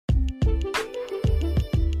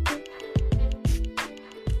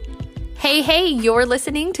Hey, you're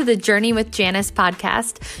listening to the Journey with Janice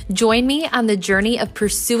podcast. Join me on the journey of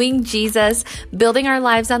pursuing Jesus, building our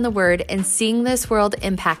lives on the Word, and seeing this world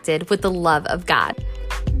impacted with the love of God.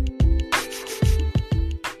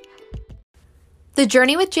 The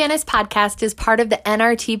Journey with Janice podcast is part of the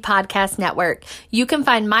NRT Podcast Network. You can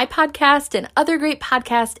find my podcast and other great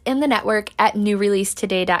podcasts in the network at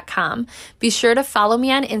newreleasetoday.com. Be sure to follow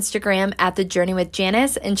me on Instagram at The Journey with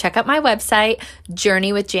Janice and check out my website,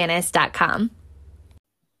 journeywithjanice.com.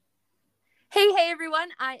 Hey, everyone.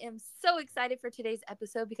 I am so excited for today's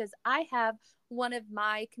episode because I have one of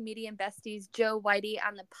my comedian besties, Jo Whitey,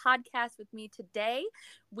 on the podcast with me today.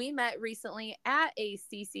 We met recently at a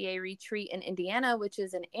CCA retreat in Indiana, which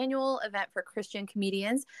is an annual event for Christian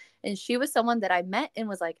comedians. And she was someone that I met and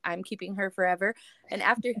was like, I'm keeping her forever. And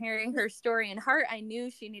after hearing her story and heart, I knew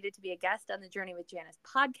she needed to be a guest on the Journey with Janice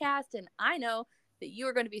podcast. And I know that you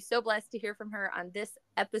are going to be so blessed to hear from her on this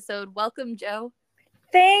episode. Welcome, Jo.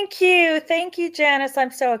 Thank you. Thank you, Janice.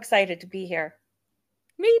 I'm so excited to be here.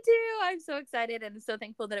 Me too. I'm so excited and so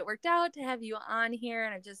thankful that it worked out to have you on here.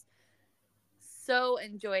 And I've just so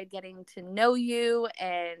enjoyed getting to know you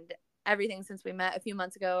and everything since we met a few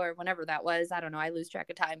months ago or whenever that was. I don't know. I lose track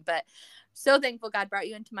of time, but so thankful God brought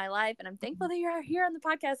you into my life. And I'm thankful that you're here on the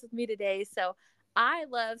podcast with me today. So I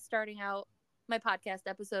love starting out my podcast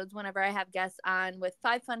episodes whenever I have guests on with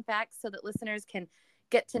 5 fun facts so that listeners can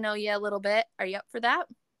get to know you a little bit. Are you up for that?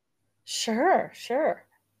 Sure.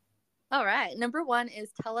 All right. Number 1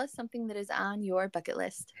 is tell us something that is on your bucket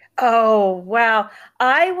list. Oh, wow.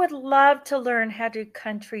 I would love to learn how to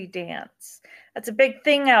country dance. That's a big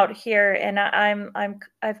thing out here, and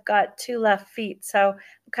I've got 2 left feet, so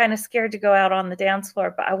I'm kind of scared to go out on the dance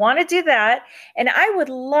floor, but I want to do that. And I would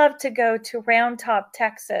love to go to Round Top,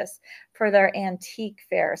 Texas for their antique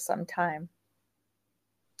fair sometime.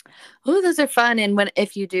 Oh, those are fun. And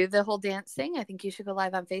if you do the whole dance thing, I think you should go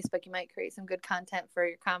live on Facebook. You might create some good content for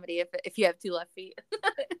your comedy if you have 2 left feet.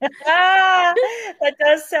 That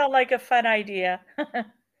does sound like a fun idea.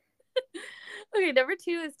 Okay, number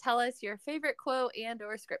 2 is tell us your favorite quote and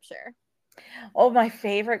or scripture. Oh, my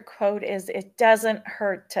favorite quote is, it doesn't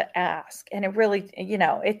hurt to ask. And it really,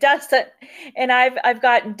 it doesn't. And I've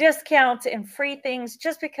gotten discounts and free things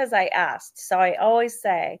just because I asked. So I always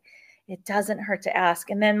say, it doesn't hurt to ask.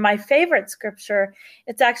 And then my favorite scripture,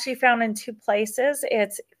 it's actually found in 2 places.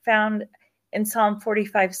 It's found in Psalm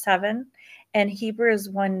 45:7 and Hebrews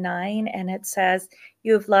 1:9. And it says,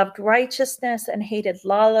 you have loved righteousness and hated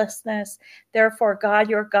lawlessness. Therefore, God,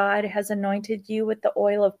 your God, has anointed you with the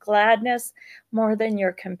oil of gladness more than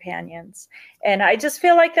your companions. And I just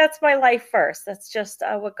feel like that's my life first. That's just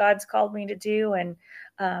what God's called me to do. And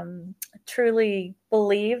truly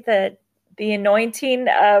believe that the anointing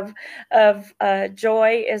of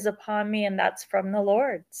joy is upon me, and that's from the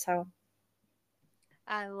Lord. So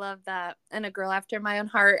I love that. And a girl after my own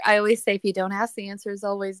heart. I always say, if you don't ask, the answer is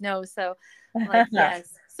always no. So I'm like,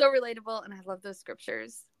 yes, so relatable. And I love those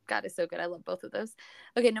scriptures. God is so good. I love both of those.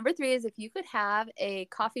 Okay, number 3 is if you could have a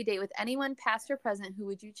coffee date with anyone, past or present, who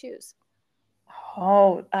would you choose?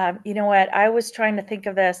 Oh, you know what? I was trying to think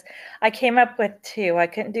of this. I came up with 2. I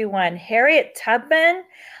couldn't do one. Harriet Tubman.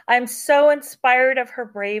 I'm so inspired of her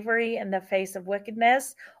bravery in the face of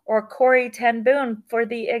wickedness. Or Corrie ten Boom for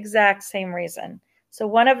the exact same reason. So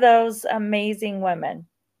one of those amazing women.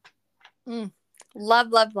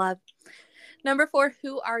 Love. Number 4,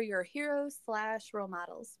 who are your heroes / role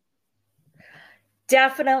models?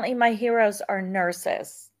 Definitely my heroes are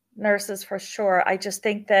nurses. Nurses for sure. I just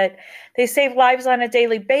think that they save lives on a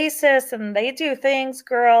daily basis, and they do things,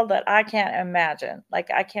 girl, that I can't imagine.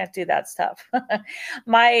 Like, I can't do that stuff.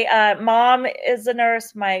 My mom is a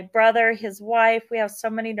nurse, my brother, his wife. We have so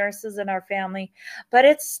many nurses in our family, but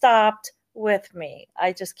it stopped with me.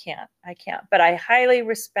 I just can't. I can't. But I highly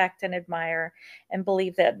respect and admire and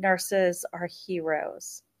believe that nurses are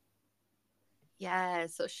heroes.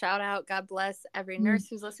 Yes. So shout out, God bless every nurse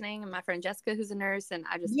who's listening, and my friend Jessica, who's a nurse. And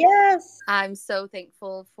I'm so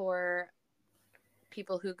thankful for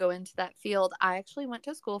people who go into that field. I actually went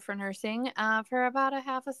to school for nursing for about a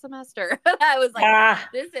half a semester. I was like,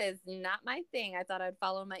 this is not my thing. I thought I'd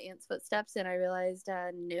follow my aunt's footsteps, and I realized,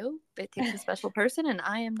 no, it takes a special person, and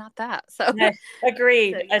I am not that. So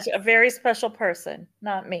agreed. So, yes. A very special person,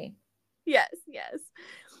 not me. Yes.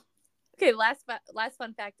 Okay, last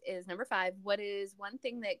fun fact is number 5. What is one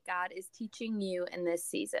thing that God is teaching you in this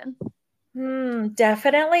season?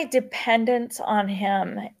 Definitely dependence on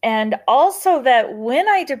him. And also that when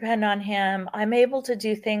I depend on him, I'm able to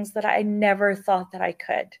do things that I never thought that I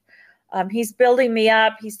could. He's building me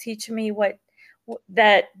up. He's teaching me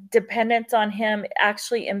that dependence on him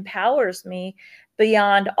actually empowers me,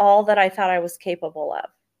 beyond all that I thought I was capable of.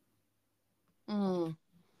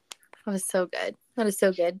 That was so good. That is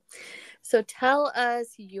so good. So tell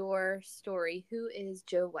us your story. Who is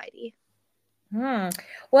Jo Whitey?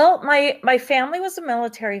 Well, my family was a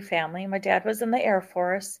military family. My dad was in the Air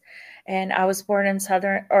Force, and I was born in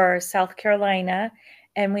South Carolina,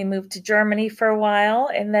 and we moved to Germany for a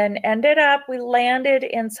while, and then we landed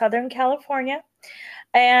in Southern California,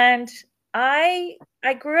 and I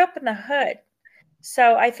grew up in the hood.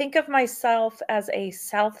 So I think of myself as a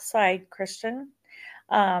South Side Christian,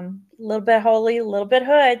 a little bit holy, a little bit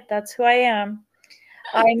hood. That's who I am.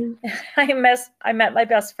 I I met my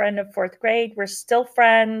best friend in fourth grade. We're still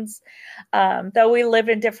friends, though we live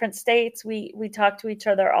in different states. We talk to each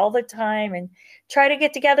other all the time and try to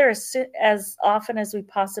get together as often as we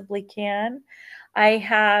possibly can. I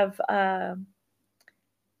have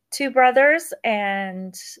two brothers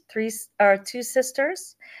and two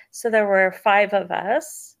sisters, so there were five of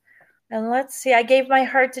us. And let's see, I gave my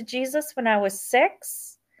heart to Jesus when I was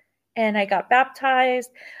 6, and I got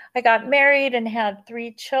baptized. I got married and had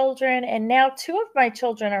 3 children, and now 2 of my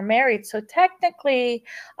children are married. So technically,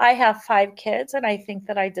 I have 5 kids, and I think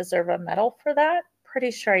that I deserve a medal for that.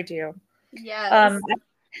 Pretty sure I do. Yes.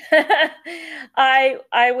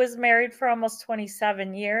 I was married for almost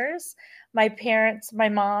 27 years. My parents, my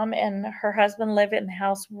mom and her husband live in the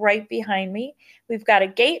house right behind me. We've got a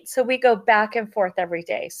gate, so we go back and forth every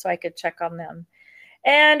day so I could check on them.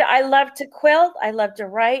 And I love to quilt. I love to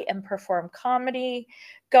write and perform comedy,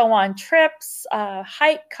 go on trips,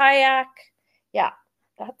 hike, kayak. Yeah,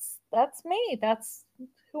 that's me. That's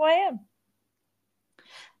who I am.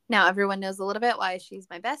 Now everyone knows a little bit why she's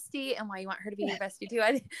my bestie and why you want her to be your bestie too.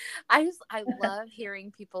 I love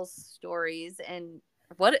hearing people's stories and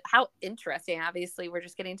how interesting. Obviously, we're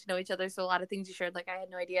just getting to know each other, so a lot of things you shared, like I had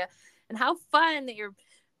no idea, and how fun that your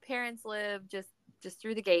parents live just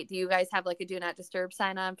through the gate. Do you guys have like a do not disturb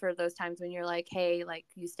sign on for those times when you're like, hey, like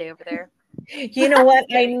you stay over there? You know what?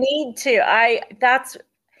 I need to.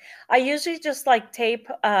 I usually just like tape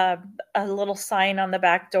a little sign on the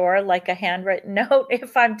back door, like a handwritten note,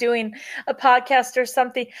 if I'm doing a podcast or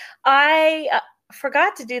something. I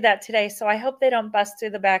forgot to do that today, so I hope they don't bust through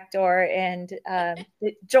the back door and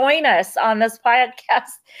join us on this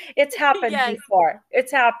podcast. It's happened before.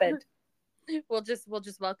 It's happened. We'll just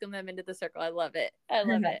welcome them into the circle. I love it. I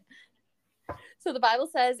love it. So the Bible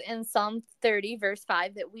says in Psalm 30, verse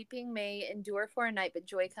 5, that weeping may endure for a night, but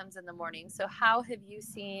joy comes in the morning. So how have you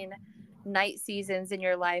seen night seasons in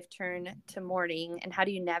your life turn to morning, and how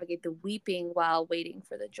do you navigate the weeping while waiting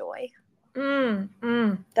for the joy?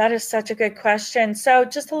 That is such a good question. So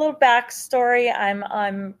just a little backstory.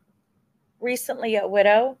 I'm recently a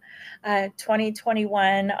widow.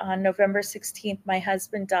 2021, on November 16th, my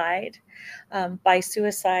husband died by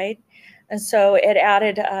suicide. And so it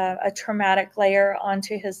added a traumatic layer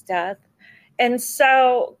onto his death. And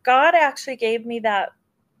so God actually gave me that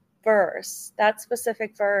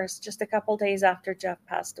specific verse, just a couple days after Jeff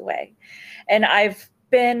passed away. And I've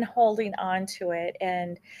been holding on to it,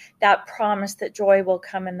 and that promise that joy will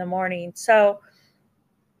come in the morning. So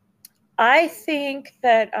I think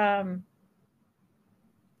that,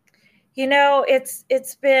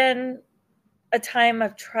 it's been a time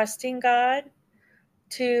of trusting God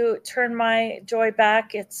to turn my joy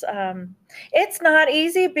back. It's not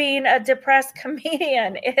easy being a depressed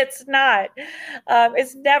comedian. It's not.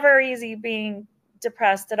 It's never easy being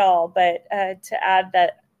depressed at all. But to add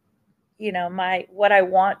that, what I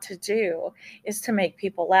want to do is to make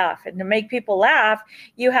people laugh, and to make people laugh,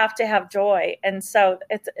 you have to have joy. And so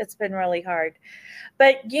it's been really hard.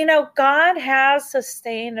 But, God has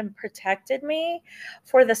sustained and protected me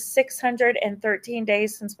for the 613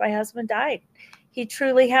 days since my husband died. He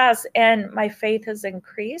truly has. And my faith has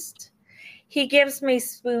increased. He gives me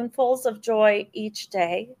spoonfuls of joy each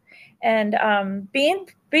day. And being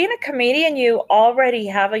a comedian, you already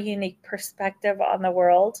have a unique perspective on the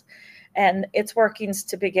world and its workings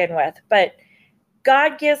to begin with. But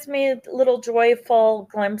God gives me little joyful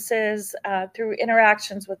glimpses through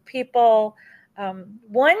interactions with people.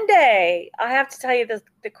 One day, I have to tell you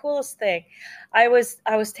the coolest thing. I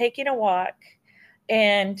was taking a walk,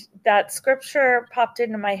 and that scripture popped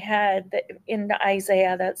into my head in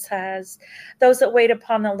Isaiah that says, "Those that wait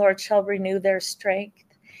upon the Lord shall renew their strength.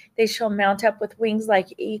 They shall mount up with wings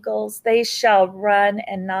like eagles. They shall run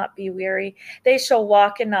and not be weary. They shall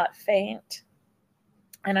walk and not faint."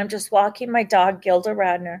 And I'm just walking my dog, Gilda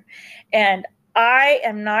Radner, and I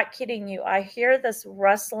am not kidding you. I hear this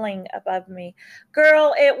rustling above me.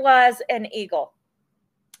 Girl, it was an eagle.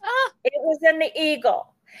 It was an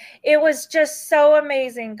eagle. It was just so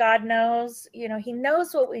amazing. God knows, he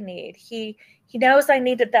knows what we need. He knows I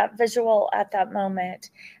needed that visual at that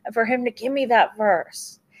moment, and for him to give me that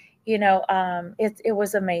verse, it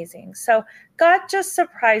was amazing. So God just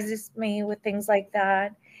surprises me with things like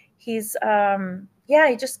that. He's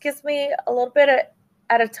he just gives me a little bit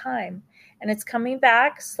at a time, and it's coming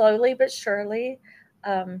back slowly but surely.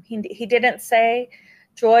 He didn't say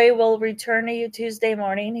joy will return to you Tuesday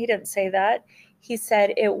morning. He didn't say that. He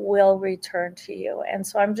said it will return to you. And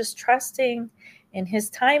so I'm just trusting in his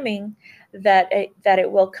timing that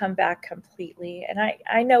it will come back completely. And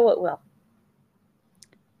I know it will.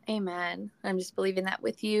 Amen. I'm just believing that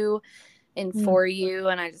with you and for you.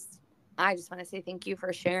 And I just want to say thank you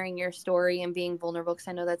for sharing your story and being vulnerable, because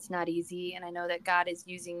I know that's not easy. And I know that God is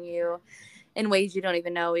using you in ways you don't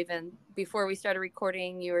even know. Even before we started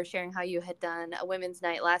recording, you were sharing how you had done a women's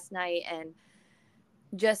night last night, and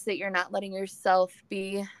just that you're not letting yourself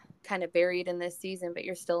be kind of buried in this season, but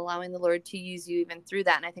you're still allowing the Lord to use you even through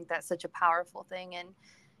that. And I think that's such a powerful thing. And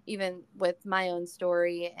even with my own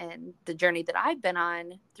story and the journey that I've been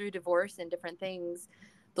on through divorce and different things,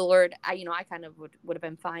 the Lord, I kind of would have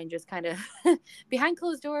been fine just kind of behind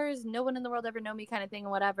closed doors, no one in the world ever know me kind of thing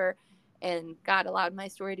and whatever. And God allowed my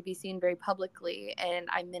story to be seen very publicly, and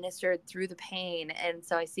I ministered through the pain. And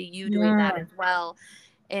so I see you doing that as well.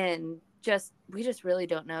 And we just really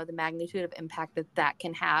don't know the magnitude of impact that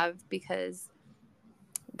can have, because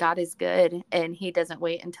God is good, and he doesn't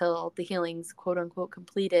wait until the healing's quote unquote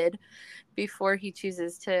completed before he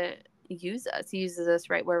chooses to use us. He uses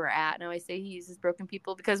us right where we're at. And I always say he uses broken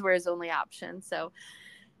people because we're his only option. So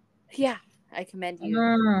yeah, I commend you.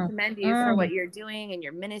 For what you're doing in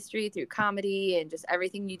your ministry through comedy and just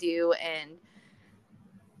everything you do. And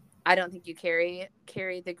I don't think you carry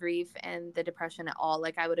the grief and the depression at all.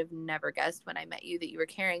 Like, I would have never guessed when I met you that you were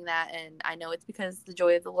carrying that. And I know it's because the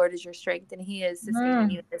joy of the Lord is your strength, and he is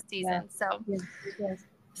sustaining you this season. Yeah. So,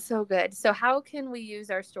 so good. So how can we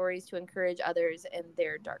use our stories to encourage others in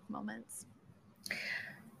their dark moments?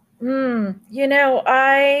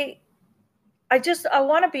 I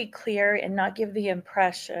want to be clear and not give the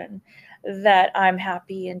impression that I'm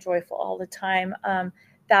happy and joyful all the time.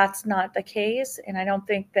 That's not the case, and I don't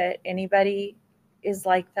think that anybody is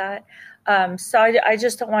like that. So I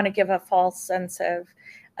just don't want to give a false sense of,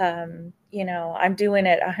 I'm doing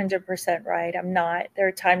it 100% right. I'm not. There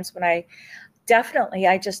are times when I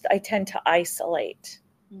tend to isolate.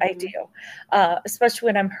 Mm-hmm. I do, especially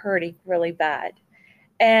when I'm hurting really bad.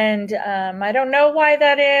 And I don't know why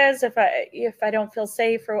that is. If I don't feel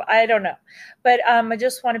safe, or I don't know, but I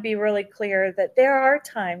just want to be really clear that there are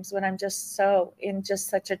times when I'm just in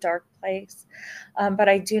such a dark place. But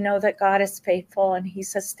I do know that God is faithful, and he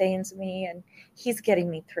sustains me, and he's getting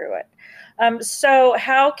me through it. So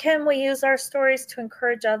how can we use our stories to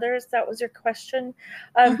encourage others? That was your question.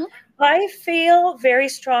 I feel very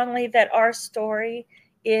strongly that our story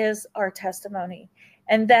is our testimony.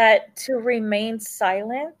 And that to remain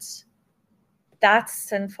silent, that's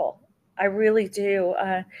sinful. I really do.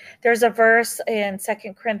 There's a verse in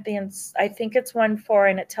 2 Corinthians, I think it's 1:4,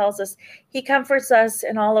 and it tells us he comforts us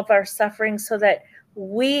in all of our suffering so that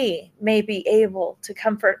we may be able to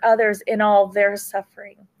comfort others in all their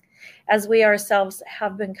suffering, as we ourselves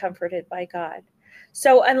have been comforted by God.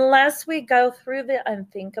 So unless we go through the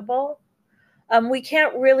unthinkable, we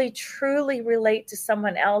can't really truly relate to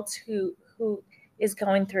someone else who is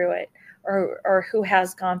going through it, or who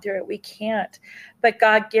has gone through it. We can't, but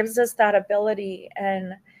God gives us that ability.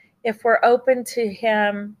 And if we're open to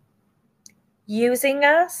him using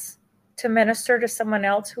us to minister to someone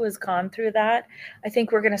else who has gone through that, I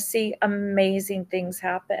think we're going to see amazing things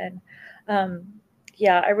happen.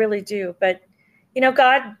 I really do. But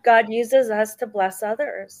God uses us to bless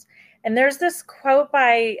others. And there's this quote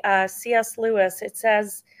by C.S. Lewis. It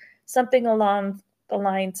says something along the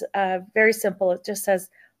lines of, very simple. It just says,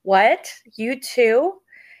 "What? You too?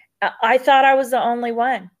 I thought I was the only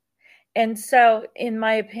one." And so, in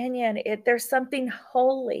my opinion, there's something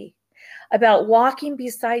holy about walking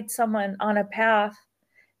beside someone on a path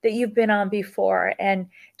that you've been on before, and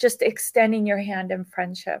just extending your hand in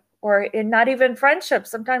friendship, or in not even friendship,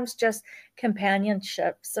 sometimes just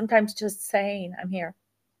companionship, sometimes just saying, "I'm here."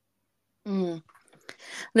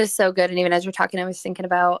 This is so good. And even as you're talking, I was thinking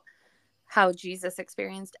about how Jesus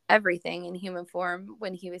experienced everything in human form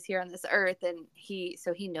when he was here on this earth. And he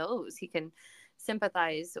knows he can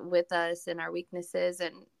sympathize with us and our weaknesses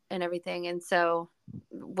and everything. And so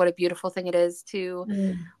what a beautiful thing it is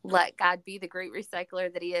to let God be the great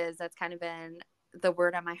recycler that he is. That's kind of been the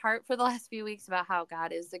word on my heart for the last few weeks, about how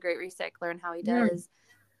God is the great recycler and how he does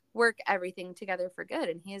work everything together for good.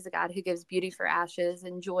 And he is a God who gives beauty for ashes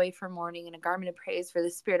and joy for mourning and a garment of praise for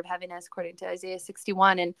the spirit of heaviness, according to Isaiah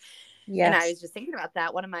 61. And I Yes. was just thinking about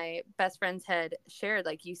that. One of my best friends had shared,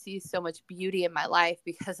 like, you see so much beauty in my life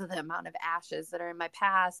because of the amount of ashes that are in my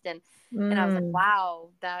past. And I was like, Mm. wow,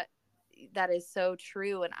 that is so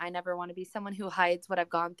true. And I never want to be someone who hides what I've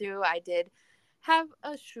gone through. I did have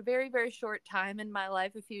a very, very short time in my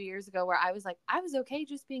life a few years ago where I was like, I was okay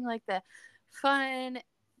just being like the fun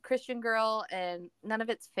Christian girl, and none of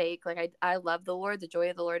it's fake. Like, I love the Lord. The joy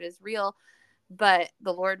of the Lord is real. But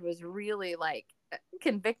the Lord was really like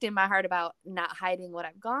convicting my heart about not hiding what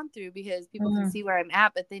I've gone through, because people can Mm. see where I'm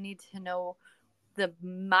at, but they need to know the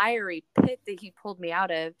miry pit that he pulled me out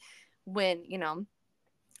of when,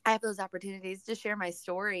 I have those opportunities to share my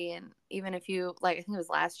story. And even if you, like, I think it was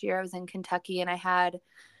last year, I was in Kentucky and I had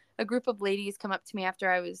a group of ladies come up to me after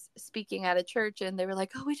I was speaking at a church, and they were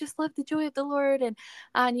like, "Oh, we just love the joy of the Lord and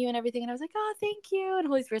on you and everything." And I was like, "Oh, thank you." And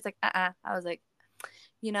Holy Spirit's like, I was like,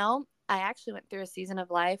 I actually went through a season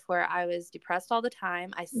of life where I was depressed all the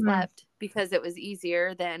time. I Mm. slept because it was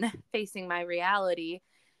easier than facing my reality.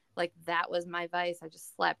 Like, that was my vice. I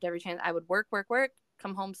just slept every chance. I would work, work, work,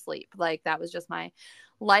 come home, sleep. Like, that was just my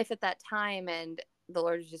life at that time. And the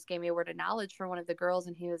Lord just gave me a word of knowledge for one of the girls.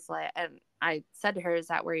 And he was like, and I said to her, "Is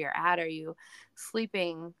that where you're at? Are you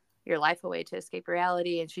sleeping your life away to escape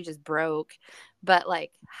reality?" And she just broke. But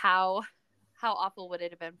like, how awful would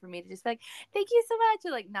it have been for me to just be like, "Thank you so much,"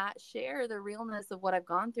 and like not share the realness of what I've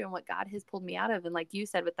gone through and what God has pulled me out of. And like you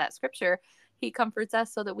said with that scripture, he comforts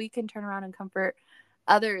us so that we can turn around and comfort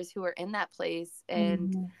others who are in that place.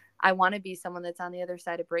 And Mm. I want to be someone that's on the other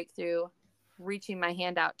side of breakthrough, reaching my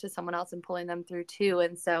hand out to someone else and pulling them through too.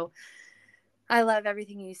 And so I love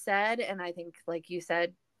everything you said. And I think, like you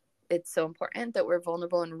said, it's so important that we're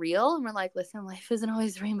vulnerable and real. And we're like, listen, life isn't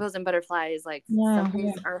always rainbows and butterflies. Like, some Yeah.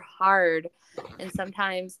 days are hard, and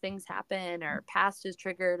sometimes things happen or past is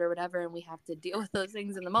triggered or whatever. And we have to deal with those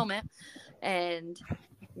things in the moment and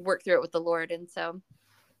work through it with the Lord. And so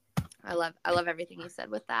I love everything you said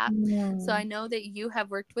with that. So Mm. I know that you have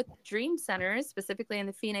worked with dream centers, specifically in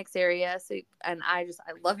the Phoenix area. So, and I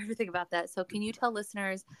love everything about that. So can you tell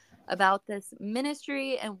listeners about this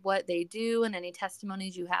ministry and what they do, and any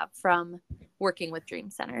testimonies you have from working with dream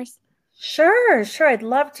centers? Sure, sure. I'd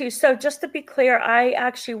love to. So, just to be clear, I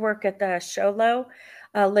actually work at the Sholo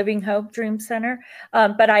Living Hope Dream Center,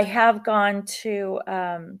 but I have gone to.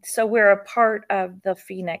 So, we're a part of the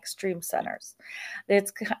Phoenix Dream Centers.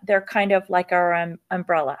 They're kind of like our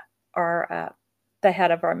umbrella, or the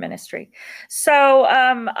head of our ministry. So,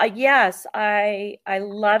 yes, I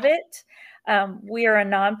love it. We are a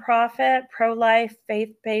nonprofit, pro-life,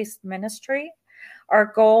 faith-based ministry. Our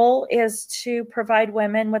goal is to provide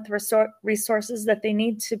women with resources that they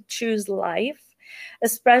need to choose life,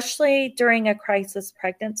 especially during a crisis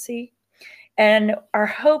pregnancy. And our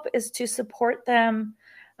hope is to support them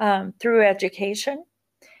through education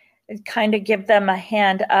and kind of give them a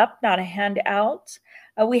hand up, not a hand out.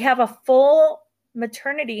 We have a full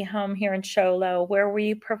maternity home here in Sholo where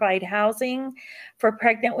we provide housing for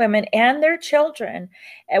pregnant women and their children,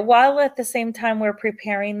 and while at the same time we're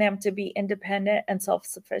preparing them to be independent and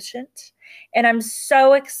self-sufficient. And I'm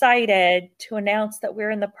so excited to announce that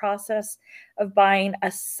we're in the process of buying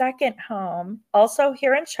a second home also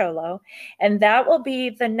here in Sholo, and that will be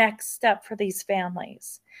the next step for these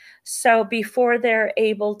families. So before they're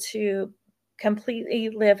able to completely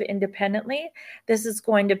live independently, this is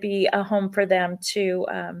going to be a home for them to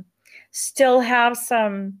still have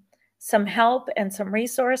some help and some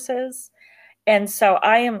resources. And so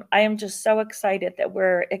I am just so excited that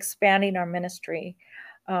we're expanding our ministry.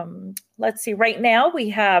 Let's see, right now we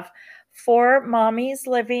have 4 mommies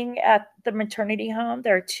living at the maternity home.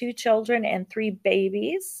 There are 2 children and 3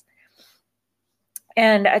 babies.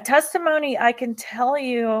 And a testimony I can tell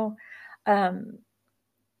you um,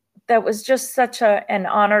 that was just such an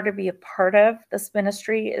honor to be a part of this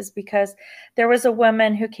ministry is because there was a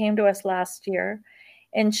woman who came to us last year,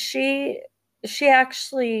 and she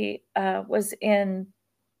actually was in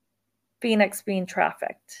Phoenix being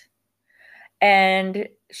trafficked, and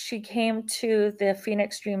she came to the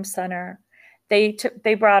Phoenix Dream Center. They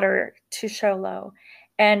brought her to Sholo,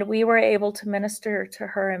 and we were able to minister to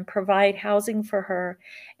her and provide housing for her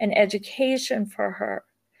and education for her,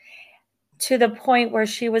 to the point where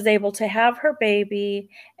she was able to have her baby,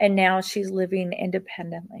 and now she's living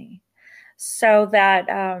independently. So that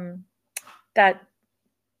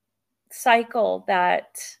cycle,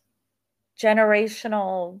 that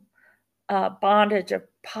generational bondage of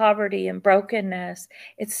poverty and brokenness,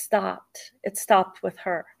 it stopped. It stopped with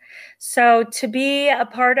her. So to be a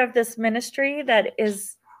part of this ministry that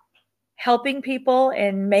is helping people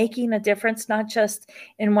and making a difference, not just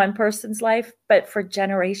in one person's life, but for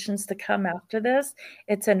generations to come after this.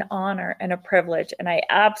 It's an honor and a privilege, and I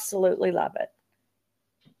absolutely love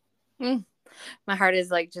it. My heart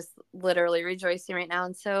is like just literally rejoicing right now.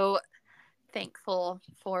 And so thankful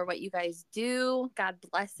for what you guys do. God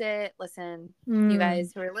bless it. Listen, you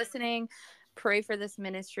guys who are listening, pray for this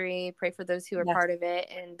ministry, pray for those who are part of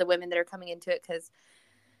it and the women that are coming into it, because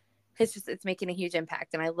it's making a huge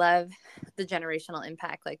impact. And I love the generational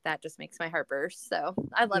impact. Like, that just makes my heart burst. So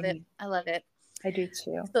I love it. I love it. I do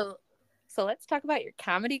too. So let's talk about your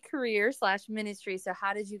comedy career / ministry. So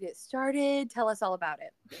how did you get started? Tell us all about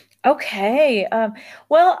it. Okay.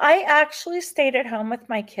 Well, I actually stayed at home with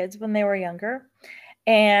my kids when they were younger,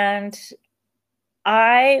 and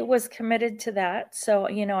I was committed to that. So,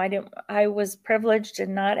 I was privileged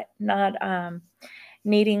and not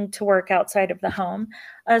needing to work outside of the home.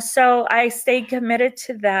 So I stayed committed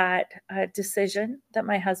to that decision that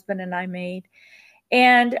my husband and I made.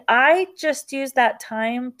 And I just used that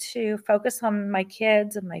time to focus on my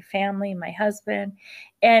kids and my family, my husband.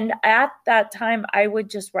 And at that time, I would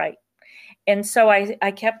just write. And so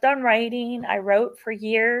I kept on writing. I wrote for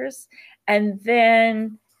years, and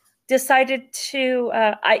then decided to,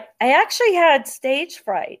 I actually had stage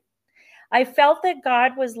fright. I felt that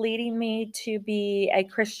God was leading me to be a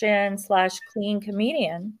Christian / clean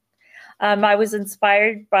comedian. I was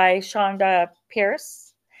inspired by Shonda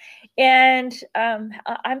Pierce. And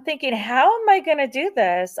I'm thinking, how am I going to do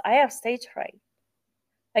this? I have stage fright.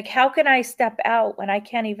 Like, how can I step out when I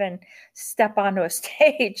can't even step onto a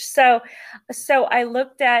stage? So I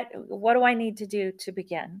looked at, what do I need to do to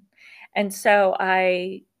begin? And so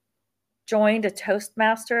I joined a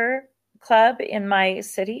Toastmaster club in my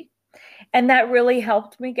city. And that really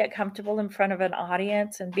helped me get comfortable in front of an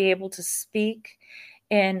audience and be able to speak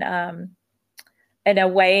in a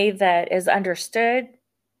way that is understood.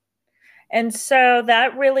 And so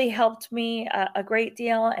that really helped me a great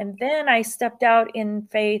deal. And then I stepped out in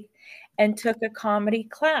faith and took a comedy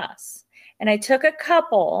class. And I took a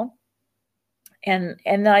couple, and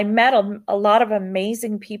I met a lot of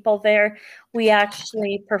amazing people there. We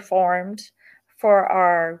actually performed for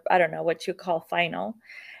our, I don't know what you call final.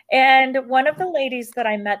 And one of the ladies that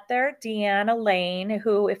I met there, Deanna Lane,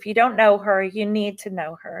 who, if you don't know her, you need to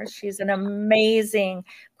know her. She's an amazing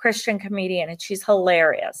Christian comedian, and she's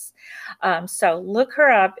hilarious. So look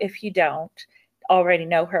her up if you don't already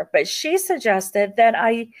know her. But she suggested that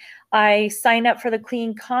I sign up for the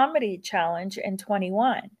Clean Comedy Challenge in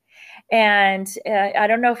 21. And I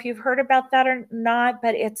don't know if you've heard about that or not,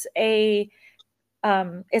 but it's a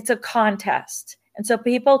contest. And so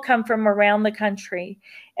people come from around the country,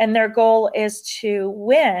 and their goal is to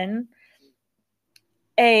win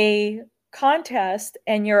a contest,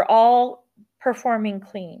 and you're all performing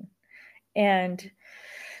clean. And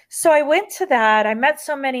so I went to that. I met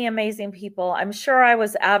so many amazing people. I'm sure I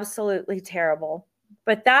was absolutely terrible,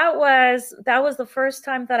 but that was the first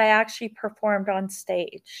time that I actually performed on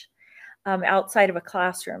stage. Outside of a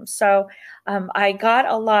classroom. So I got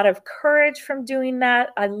a lot of courage from doing that.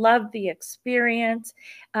 I loved the experience.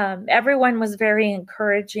 Everyone was very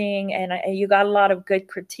encouraging, and you got a lot of good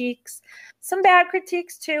critiques, some bad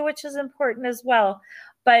critiques too, which is important as well.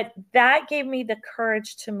 But that gave me the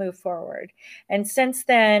courage to move forward. And since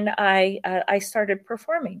then, I started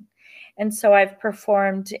performing. And so I've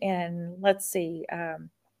performed in, let's see,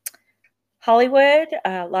 Hollywood,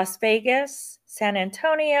 Las Vegas, San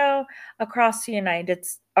Antonio, across the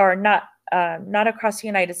not across the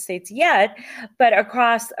United States yet, but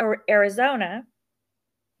across Arizona.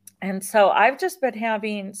 And so I've just been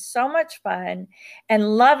having so much fun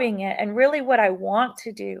and loving it. And really what I want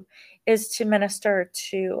to do is to minister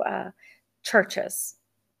to churches.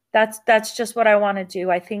 That's just what I want to do.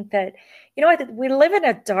 I think that, we live in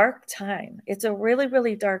a dark time. It's a really,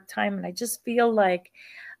 really dark time. And I just feel like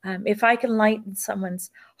if I can lighten someone's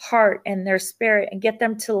heart and their spirit and get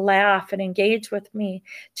them to laugh and engage with me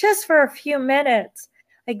just for a few minutes,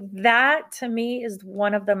 like, that to me is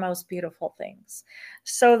one of the most beautiful things.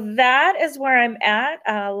 So that is where I'm at.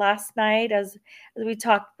 Last night, as we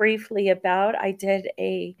talked briefly about, I did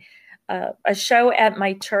a show at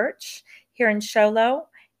my church here in Show Low,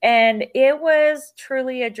 and it was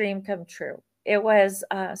truly a dream come true. It was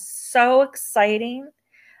so exciting.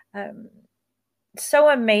 So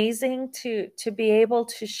amazing to be able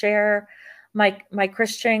to share my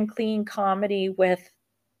Christian clean comedy with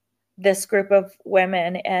this group of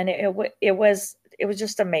women, and it was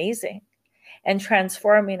just amazing and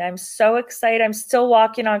transforming. I'm so excited. I'm still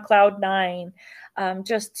walking on cloud 9,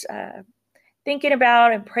 just thinking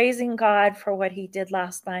about and praising God for what he did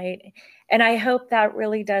last night. And I hope that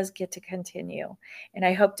really does get to continue. And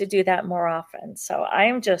I hope to do that more often. So I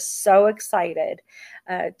am just so excited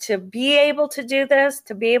to be able to do this,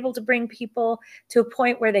 to be able to bring people to a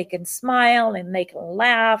point where they can smile and they can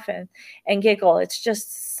laugh and giggle. It's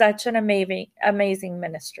just such an amazing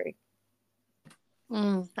ministry.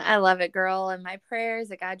 I love it, girl. And my prayers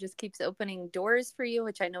that God just keeps opening doors for you,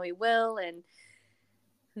 which I know he will, and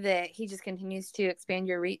that he just continues to expand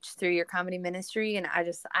your reach through your comedy ministry. And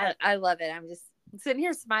I love it. I'm just sitting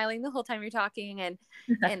here smiling the whole time you're talking. And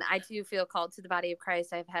I too feel called to the body of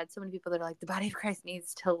Christ. I've had so many people that are like, the body of Christ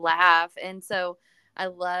needs to laugh. And so I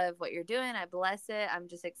love what you're doing. I bless it. I'm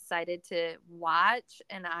just excited to watch,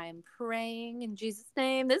 and I'm praying in Jesus'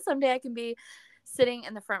 name that someday I can be sitting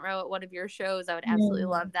in the front row at one of your shows. I would absolutely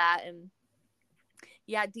love that. And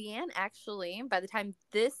yeah, Deanne, actually, by the time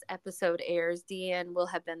this episode airs, Deanne will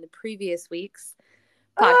have been the previous week's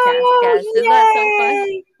podcast guest. Isn't that so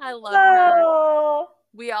fun? I love her.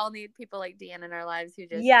 We all need people like Deanne in our lives who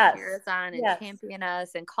just cheer us on and champion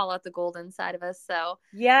us and call out the gold inside of us. So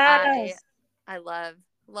I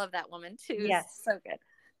love that woman too. Yes. So good.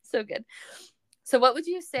 So good. So what would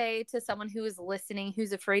you say to someone who is listening,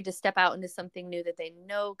 who's afraid to step out into something new that they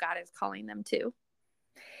know God is calling them to?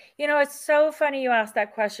 You know, it's so funny you asked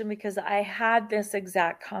that question, because I had this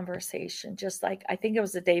exact conversation, just like, I think it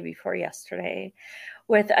was the day before yesterday,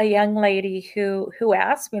 with a young lady who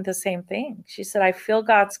asked me the same thing. She said, I feel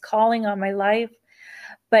God's calling on my life,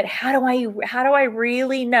 but how do I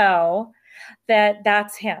really know that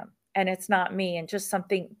that's him and it's not me, and just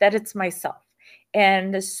something that it's myself?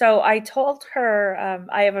 And so I told her,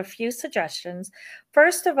 I have a few suggestions.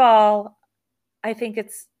 First of all, I think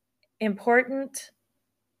it's important,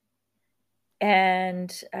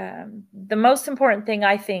 and the most important thing,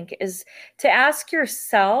 I think, is to ask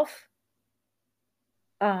yourself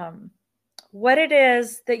what it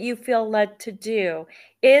is that you feel led to do.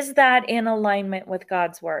 Is that in alignment with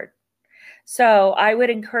God's word? So I would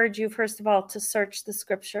encourage you, first of all, to search the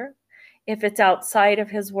scripture. If it's outside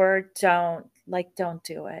of his word, don't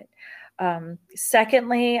do it.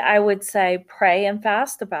 Secondly, I would say pray and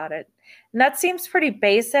fast about it. And that seems pretty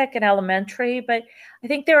basic and elementary, but I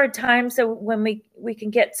think there are times that when we can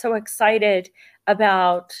get so excited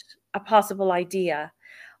about a possible idea,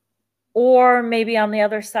 or maybe on the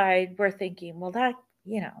other side, we're thinking, well, that,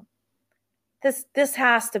 this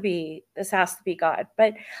has to be God.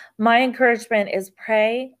 But my encouragement is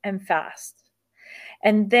pray and fast.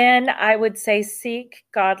 And then I would say seek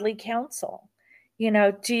godly counsel.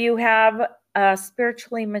 Do you have a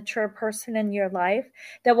spiritually mature person in your life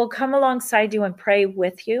that will come alongside you and pray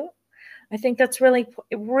with you? I think that's really,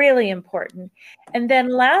 really important. And then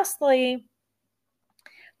lastly,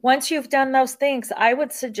 once you've done those things, I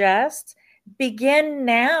would suggest begin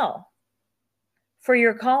now for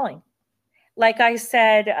your calling. Like I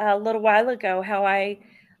said a little while ago, how I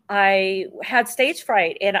had stage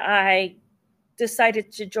fright and I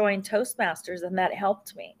decided to join Toastmasters, and that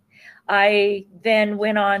helped me. I then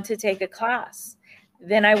went on to take a class.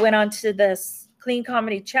 Then I went on to this Clean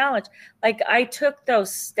Comedy Challenge. Like, I took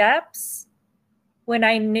those steps when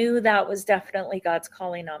I knew that was definitely God's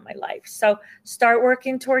calling on my life. So start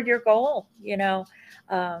working toward your goal.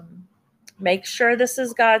 Make sure this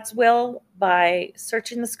is God's will by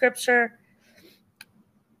searching the scripture,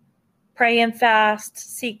 pray and fast,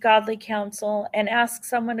 seek godly counsel, and ask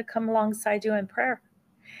someone to come alongside you in prayer.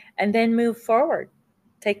 And then move forward.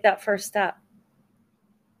 Take that first step.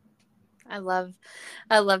 I love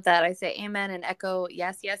that. I say amen and echo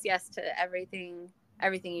yes to everything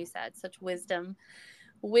you said. Such wisdom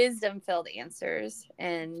filled answers,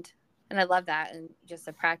 and I love that. And just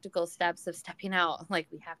the practical steps of stepping out. Like,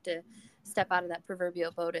 we have to step out of that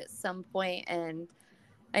proverbial boat at some point. And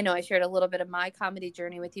I know I shared a little bit of my comedy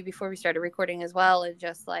journey with you before we started recording as well. And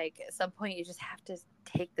just like, at some point you just have to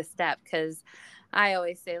take the step, because I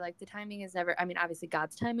always say, like, the timing is never, I mean, obviously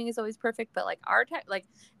God's timing is always perfect, but like our time, like,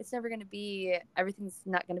 it's never going to be, everything's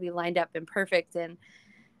not going to be lined up and perfect and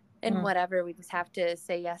whatever. We just have to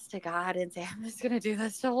say yes to God and say, I'm just going to do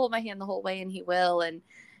this, to hold my hand the whole way, and he will. And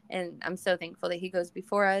I'm so thankful that he goes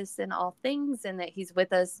before us in all things, and that he's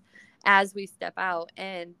with us as we step out.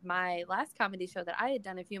 And my last comedy show that I had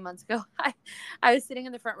done a few months ago, I was sitting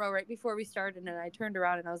in the front row right before we started, and I turned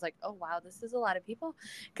around and I was like, oh wow, this is a lot of people.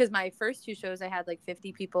 Because my first two shows I had like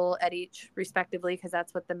 50 people at each respectively, because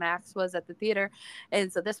that's what the max was at the theater.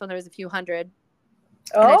 And so this one there was a few hundred.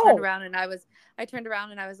 And I turned around and I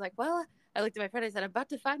was like, well, I looked at my friend, I said, I'm about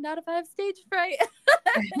to find out if I have stage fright.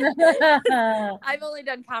 I've only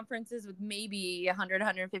done conferences with maybe 100,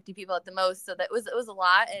 150 people at the most. So it was a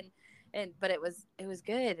lot. but it was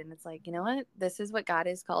good. And it's like, you know what, this is what God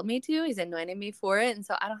has called me to. He's anointed me for it. And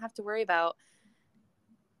so I don't have to worry about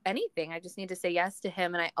anything. I just need to say yes to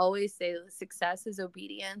him. And I always say success is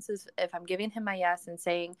obedience. Is if I'm giving him my yes and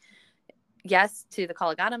saying yes to the call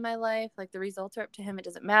of God in my life, like the results are up to him. It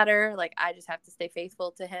doesn't matter. Like I just have to stay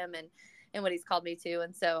faithful to him and what he's called me to.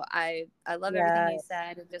 And so I love everything you Yes.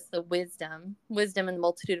 said, and just the wisdom in the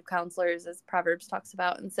multitude of counselors, as Proverbs talks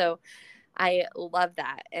about. And so I love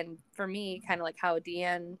that. And for me, kind of like how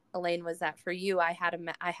Deanne Elaine was that for you, I have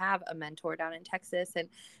a mentor down in Texas, and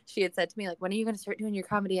she had said to me, like, when are you going to start doing your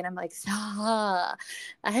comedy? And I'm like, stop.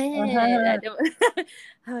 I don't.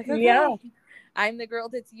 I'm like, okay. Yeah. I'm the girl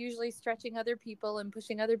that's usually stretching other people and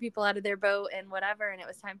pushing other people out of their boat and whatever. And it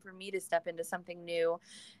was time for me to step into something new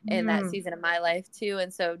in that season of my life too.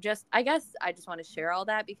 And so I guess I just want to share all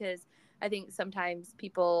that, because I think sometimes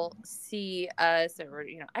people see us, or,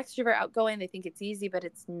 extrovert, outgoing, they think it's easy, but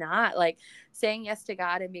it's not. Like saying yes to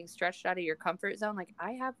God and being stretched out of your comfort zone. Like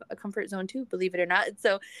I have a comfort zone too, believe it or not. And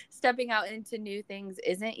so stepping out into new things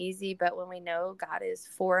isn't easy, but when we know God is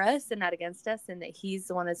for us and not against us, and that he's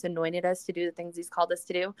the one that's anointed us to do the things he's called us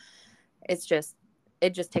to do, it just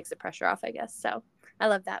takes the pressure off, I guess. So I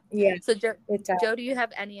love that. Yeah. So Jo, do you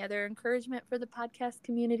have any other encouragement for the podcast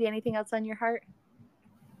community? Anything else on your heart?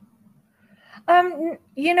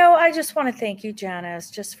 I just want to thank you,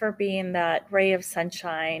 Janice, just for being that ray of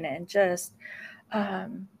sunshine, and just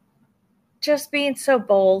being so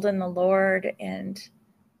bold in the Lord, and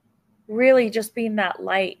really just being that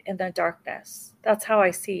light in the darkness. That's how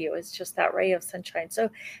I see you, is just that ray of sunshine.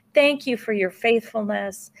 So thank you for your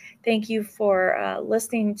faithfulness. Thank you for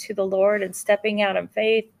listening to the Lord and stepping out in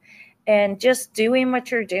faith and just doing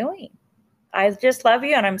what you're doing. I just love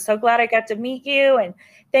you, and I'm so glad I got to meet you. And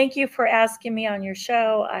thank you for asking me on your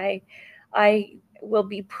show. I will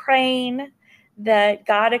be praying that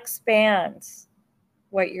God expands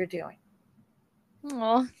what you're doing.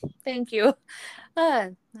 Oh, thank you.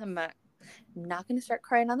 I'm not going to start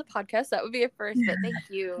crying on the podcast. That would be a first, but thank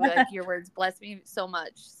you. Like, your words bless me so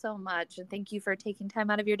much, so much. And thank you for taking time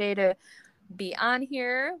out of your day to be on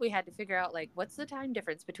here. We had to figure out, like, what's the time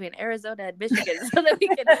difference between Arizona and Michigan so that we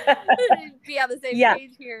can be on the same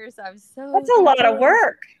page here. So I'm so That's a lot of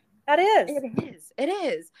work. That is. It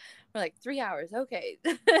is. We're like 3 hours. Okay.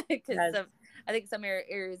 Because I think some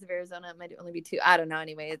areas of Arizona might only be 2. I don't know.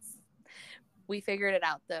 Anyway, we figured it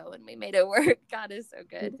out though, and we made it work. God is so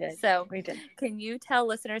good. We did. Can you tell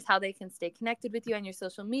listeners how they can stay connected with you on your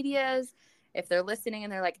social medias? If they're listening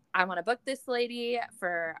and they're like, I want to book this lady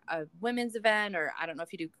for a women's event, or I don't know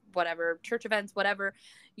if you do whatever, church events, whatever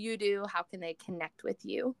you do, how can they connect with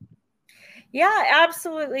you? Yeah,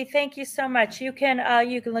 absolutely. Thank you so much. You can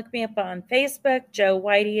look me up on Facebook, Jo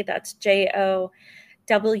Whitey. That's JOWHITEY.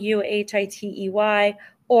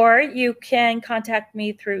 Or you can contact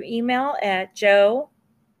me through email at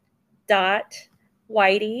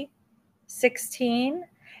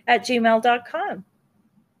jo.whitey16@gmail.com.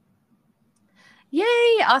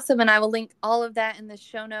 Yay. Awesome. And I will link all of that in the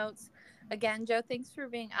show notes. Again, Jo, thanks for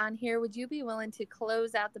being on here. Would you be willing to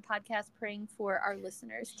close out the podcast praying for our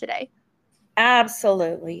listeners today?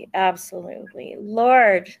 Absolutely. Absolutely.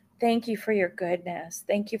 Lord, thank you for your goodness.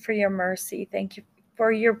 Thank you for your mercy. Thank you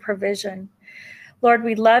for your provision. Lord,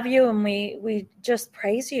 we love you, and we just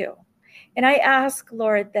praise you. And I ask,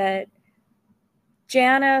 Lord, that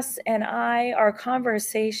Janice and our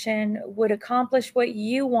conversation would accomplish what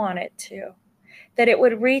you want it to, that it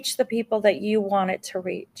would reach the people that you want it to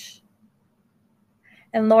reach.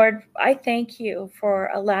 And Lord, I thank you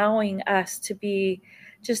for allowing us to be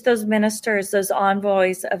just those ministers, those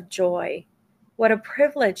envoys of joy. What a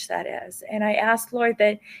privilege that is. And I ask, Lord,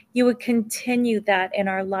 that you would continue that in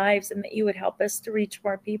our lives, and that you would help us to reach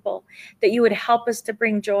more people, that you would help us to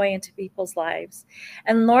bring joy into people's lives.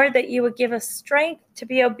 And Lord, that you would give us strength to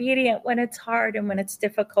be obedient when it's hard and when it's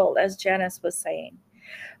difficult, as Janice was saying.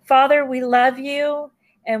 Father, we love you,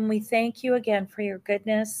 and we thank you again for your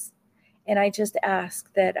goodness. And I just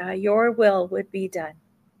ask that your will would be done.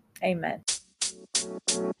 Amen.